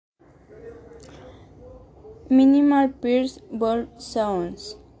Minimal pierce ball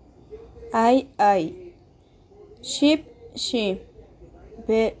sounds. I. Sheep, sheep.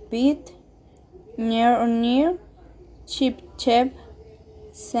 Beat, near. Chip, chep.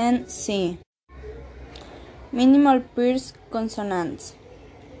 Sen, si. Minimal pierce consonants.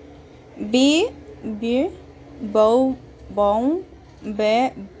 Beer, bow, bone.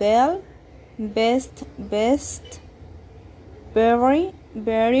 Bell, best, very,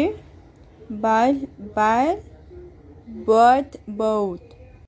 bile, boat.